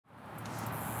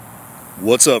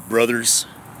What's up, brothers?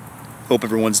 Hope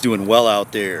everyone's doing well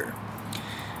out there.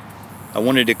 I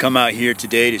wanted to come out here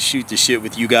today to shoot the shit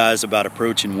with you guys about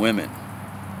approaching women.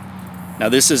 Now,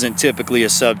 this isn't typically a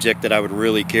subject that I would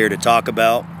really care to talk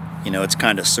about. You know, it's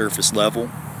kind of surface level.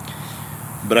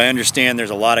 But I understand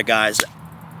there's a lot of guys.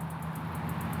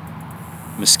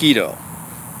 Mosquito.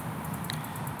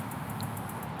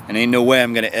 And ain't no way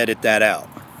I'm going to edit that out.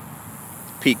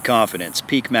 Peak confidence,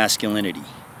 peak masculinity.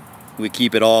 We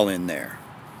keep it all in there.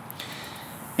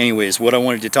 Anyways, what I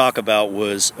wanted to talk about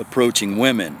was approaching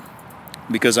women,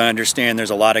 because I understand there's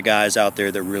a lot of guys out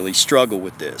there that really struggle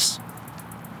with this.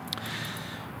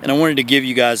 And I wanted to give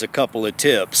you guys a couple of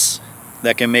tips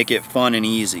that can make it fun and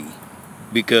easy,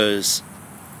 because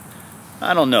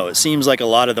I don't know, it seems like a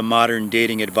lot of the modern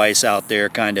dating advice out there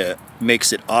kind of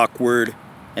makes it awkward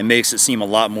and makes it seem a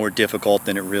lot more difficult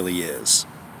than it really is.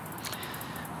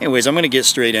 Anyways, I'm going to get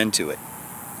straight into it.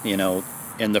 You know,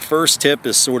 and the first tip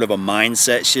is sort of a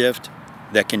mindset shift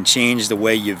that can change the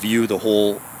way you view the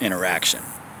whole interaction.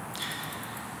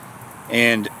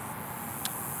 And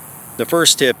the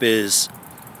first tip is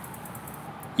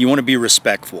you want to be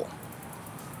respectful.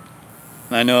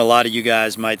 I know a lot of you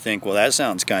guys might think, well, that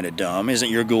sounds kind of dumb.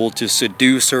 Isn't your goal to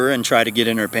seduce her and try to get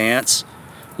in her pants?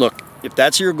 Look, if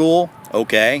that's your goal,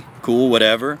 okay, cool,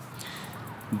 whatever.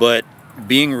 But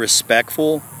being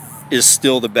respectful is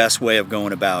still the best way of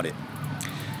going about it.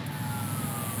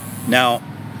 Now,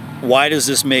 why does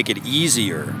this make it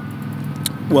easier?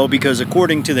 Well, because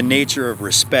according to the nature of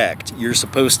respect, you're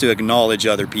supposed to acknowledge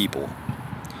other people.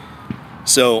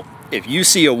 So, if you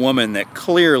see a woman that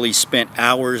clearly spent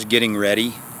hours getting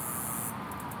ready,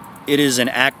 it is an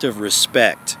act of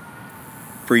respect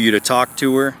for you to talk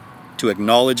to her, to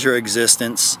acknowledge her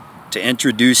existence, to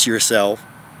introduce yourself,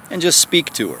 and just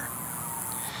speak to her.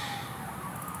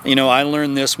 You know, I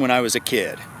learned this when I was a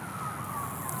kid.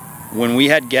 When we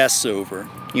had guests over,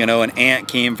 you know, an aunt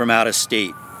came from out of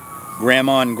state,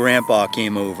 grandma and grandpa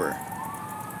came over,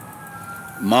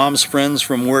 mom's friends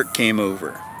from work came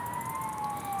over.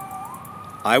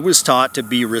 I was taught to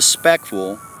be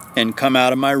respectful and come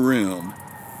out of my room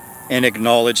and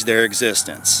acknowledge their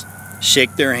existence.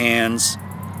 Shake their hands,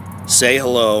 say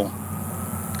hello,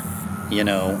 you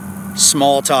know,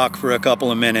 small talk for a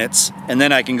couple of minutes, and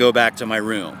then I can go back to my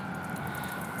room.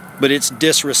 But it's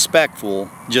disrespectful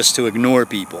just to ignore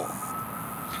people.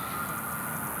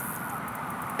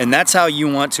 And that's how you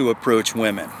want to approach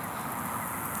women.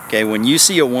 Okay, when you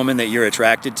see a woman that you're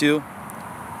attracted to,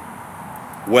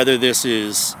 whether this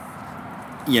is,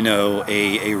 you know,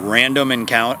 a random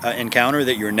encounter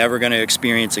that you're never going to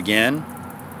experience again,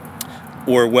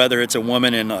 or whether it's a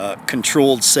woman in a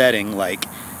controlled setting like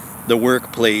the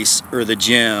workplace or the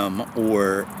gym,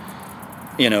 or,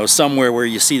 you know, somewhere where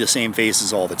you see the same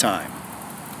faces all the time.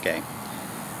 Okay?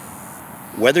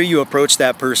 Whether you approach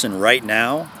that person right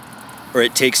now or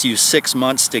it takes you 6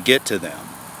 months to get to them,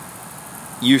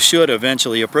 you should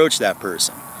eventually approach that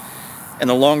person. And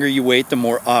the longer you wait, the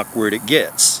more awkward it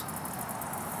gets.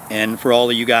 And for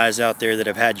all of you guys out there that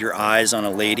have had your eyes on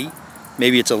a lady,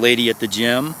 maybe it's a lady at the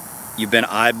gym, you've been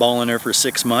eyeballing her for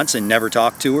 6 months and never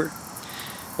talked to her.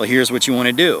 Well, here's what you want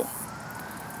to do.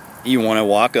 You want to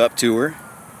walk up to her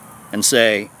and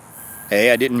say, hey,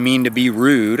 I didn't mean to be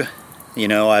rude. You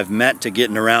know, I've meant to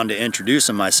getting around to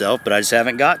introducing myself, but I just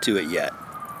haven't got to it yet.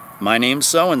 My name's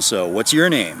so-and-so. What's your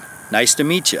name? Nice to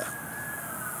meet you.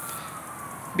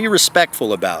 Be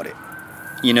respectful about it.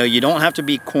 You know, you don't have to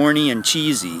be corny and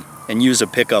cheesy and use a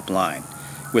pickup line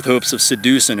with hopes of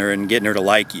seducing her and getting her to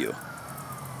like you.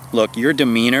 Look, your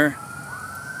demeanor,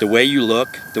 the way you look,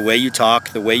 the way you talk,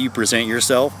 the way you present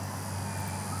yourself,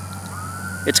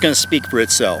 it's going to speak for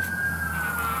itself.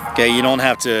 Okay, you don't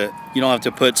have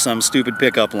to put some stupid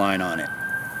pickup line on it.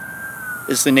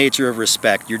 It's the nature of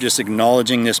respect. You're just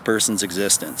acknowledging this person's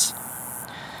existence.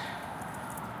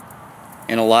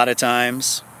 And a lot of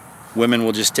times, women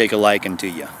will just take a liking to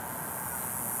you.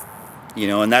 You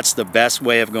know, and that's the best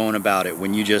way of going about it.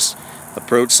 When you just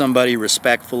approach somebody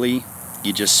respectfully,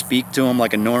 you just speak to them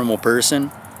like a normal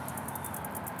person,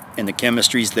 and the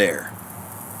chemistry's there.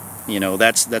 You know,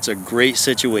 that's a great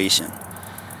situation.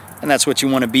 And that's what you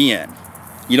want to be in.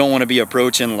 You don't want to be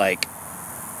approaching like,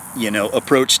 you know,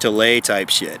 approach to lay type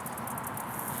shit.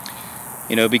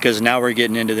 You know, because now we're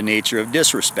getting into the nature of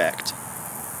disrespect.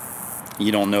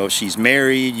 You don't know if she's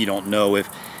married. You don't know if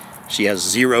she has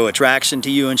zero attraction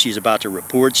to you and she's about to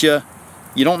report you.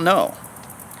 You don't know.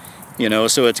 You know,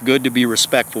 so it's good to be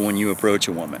respectful when you approach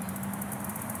a woman.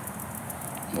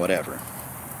 Whatever.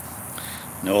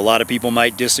 I know a lot of people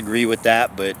might disagree with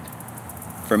that, but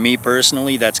for me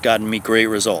personally, that's gotten me great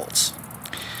results.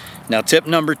 Now, tip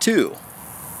number 2.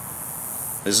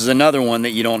 This is another one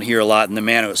that you don't hear a lot in the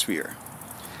manosphere.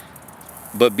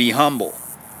 But be humble.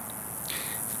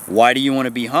 Why do you want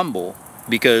to be humble?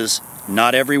 Because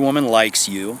not every woman likes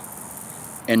you,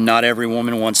 and not every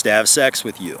woman wants to have sex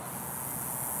with you.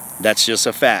 That's just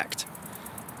a fact.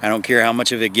 I don't care how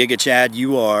much of a Giga Chad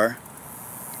you are,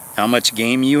 how much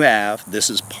game you have, this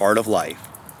is part of life.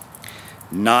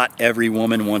 Not every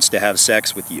woman wants to have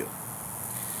sex with you.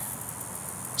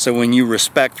 So when you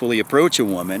respectfully approach a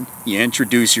woman, you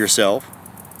introduce yourself,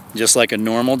 just like a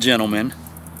normal gentleman.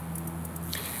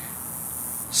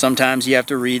 Sometimes you have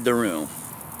to read the room.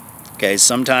 Okay,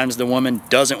 sometimes the woman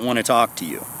doesn't want to talk to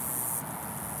you.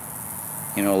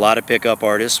 You know, a lot of pickup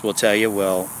artists will tell you,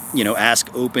 well, you know, ask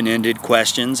open-ended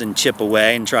questions and chip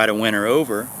away and try to win her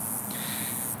over.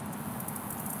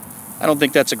 I don't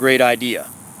think that's a great idea.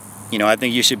 You know, I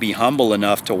think you should be humble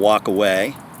enough to walk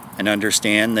away and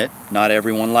understand that not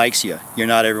everyone likes you. You're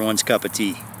not everyone's cup of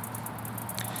tea.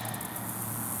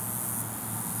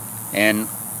 And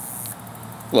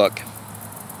look,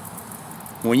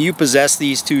 when you possess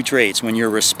these two traits, when you're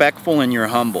respectful and you're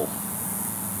humble,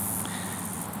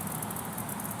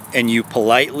 and you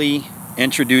politely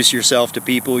introduce yourself to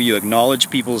people, you acknowledge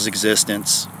people's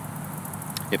existence,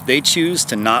 if they choose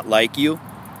to not like you,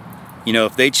 you know,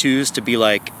 if they choose to be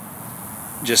like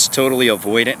just totally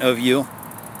avoidant of you,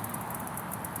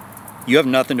 you have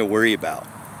nothing to worry about.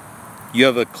 You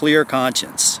have a clear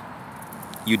conscience.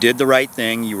 You did the right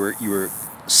thing. You were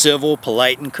civil,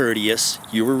 polite, and courteous.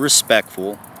 You were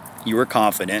respectful. You were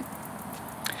confident.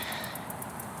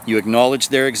 You acknowledged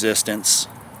their existence.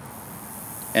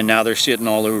 And now they're shitting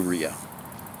all over you.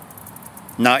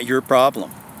 Not your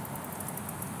problem.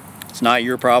 It's not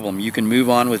your problem. You can move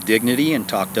on with dignity and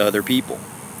talk to other people.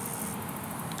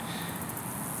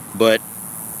 But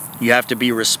you have to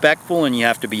be respectful and you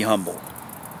have to be humble.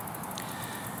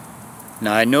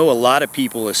 Now, I know a lot of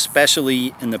people,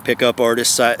 especially in the pickup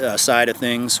artist side of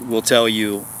things, will tell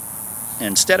you,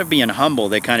 instead of being humble,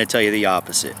 they kind of tell you the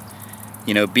opposite.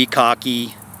 You know, be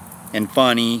cocky and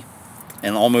funny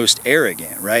and almost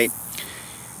arrogant, right?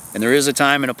 And there is a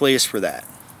time and a place for that.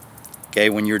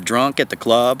 Okay, when you're drunk at the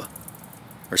club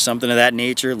or something of that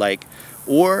nature, like,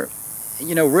 or,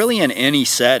 you know, really in any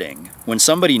setting, when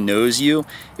somebody knows you,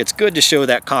 it's good to show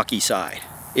that cocky side.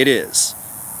 It is.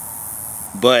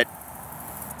 But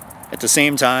at the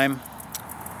same time,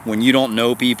 when you don't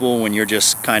know people, when you're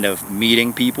just kind of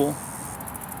meeting people,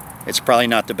 it's probably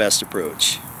not the best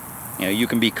approach. You know, you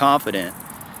can be confident,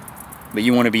 but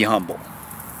you want to be humble.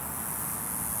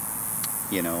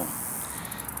 You know,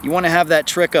 you want to have that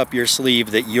trick up your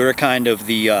sleeve that you're kind of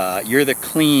the, you're the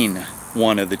clean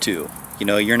one of the two. You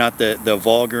know, you're not the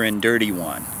vulgar and dirty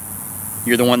one.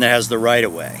 You're the one that has the right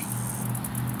of way.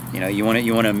 You know, you want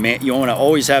to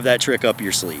always have that trick up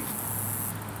your sleeve.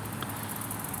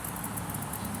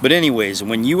 But anyways,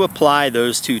 when you apply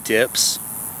those two tips,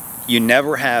 you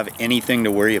never have anything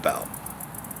to worry about.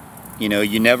 You know,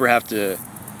 you never have to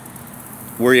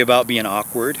worry about being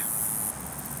awkward,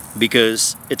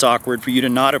 because it's awkward for you to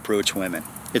not approach women.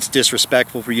 It's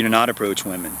disrespectful for you to not approach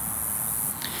women.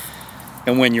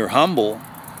 And when you're humble,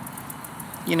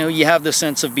 you know, you have the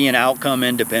sense of being outcome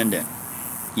independent.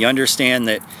 You understand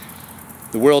that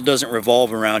the world doesn't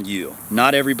revolve around you.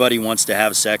 Not everybody wants to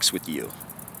have sex with you.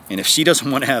 And if she doesn't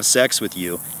want to have sex with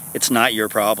you, it's not your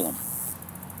problem.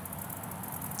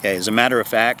 Okay, as a matter of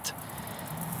fact,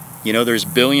 you know, there's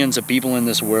billions of people in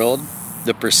this world.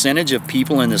 The percentage of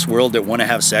people in this world that want to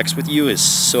have sex with you is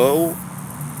so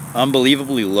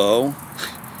unbelievably low,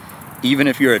 even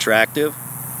if you're attractive,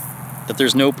 that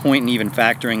there's no point in even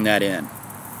factoring that in.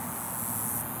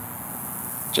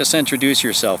 Just introduce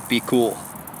yourself, be cool.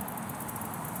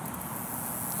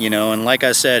 You know, and like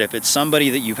I said, if it's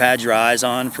somebody that you've had your eyes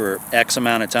on for X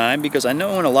amount of time, because I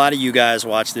know when a lot of you guys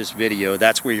watch this video,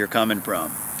 that's where you're coming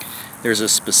from. There's a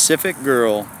specific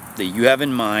girl that you have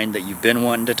in mind that you've been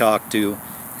wanting to talk to,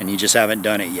 and you just haven't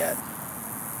done it yet.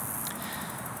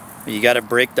 You got to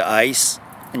break the ice,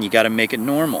 and you got to make it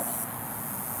normal.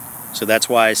 So that's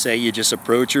why I say you just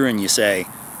approach her and you say,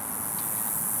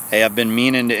 hey, I've been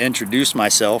meaning to introduce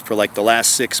myself for like the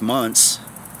last 6 months,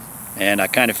 and I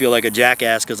kind of feel like a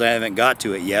jackass because I haven't got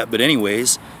to it yet. But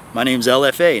anyways, my name's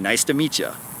LFA. Nice to meet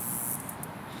you.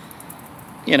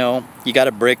 You know, you got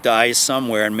to break the ice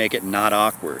somewhere and make it not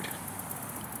awkward.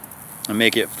 And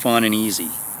make it fun and easy.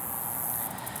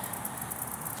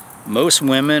 Most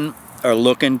women are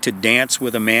looking to dance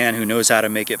with a man who knows how to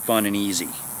make it fun and easy.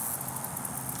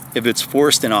 If it's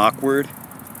forced and awkward,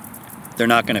 they're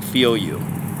not going to feel you.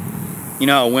 You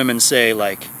know how women say,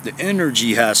 like, the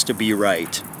energy has to be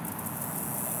right.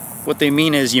 What they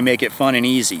mean is you make it fun and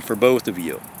easy for both of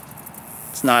you.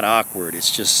 It's not awkward, it's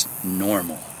just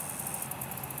normal.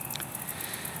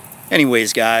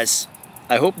 Anyways, guys,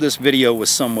 I hope this video was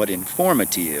somewhat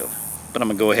informative, but I'm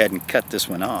going to go ahead and cut this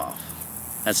one off.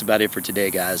 That's about it for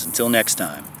today, guys. Until next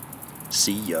time,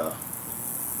 see ya.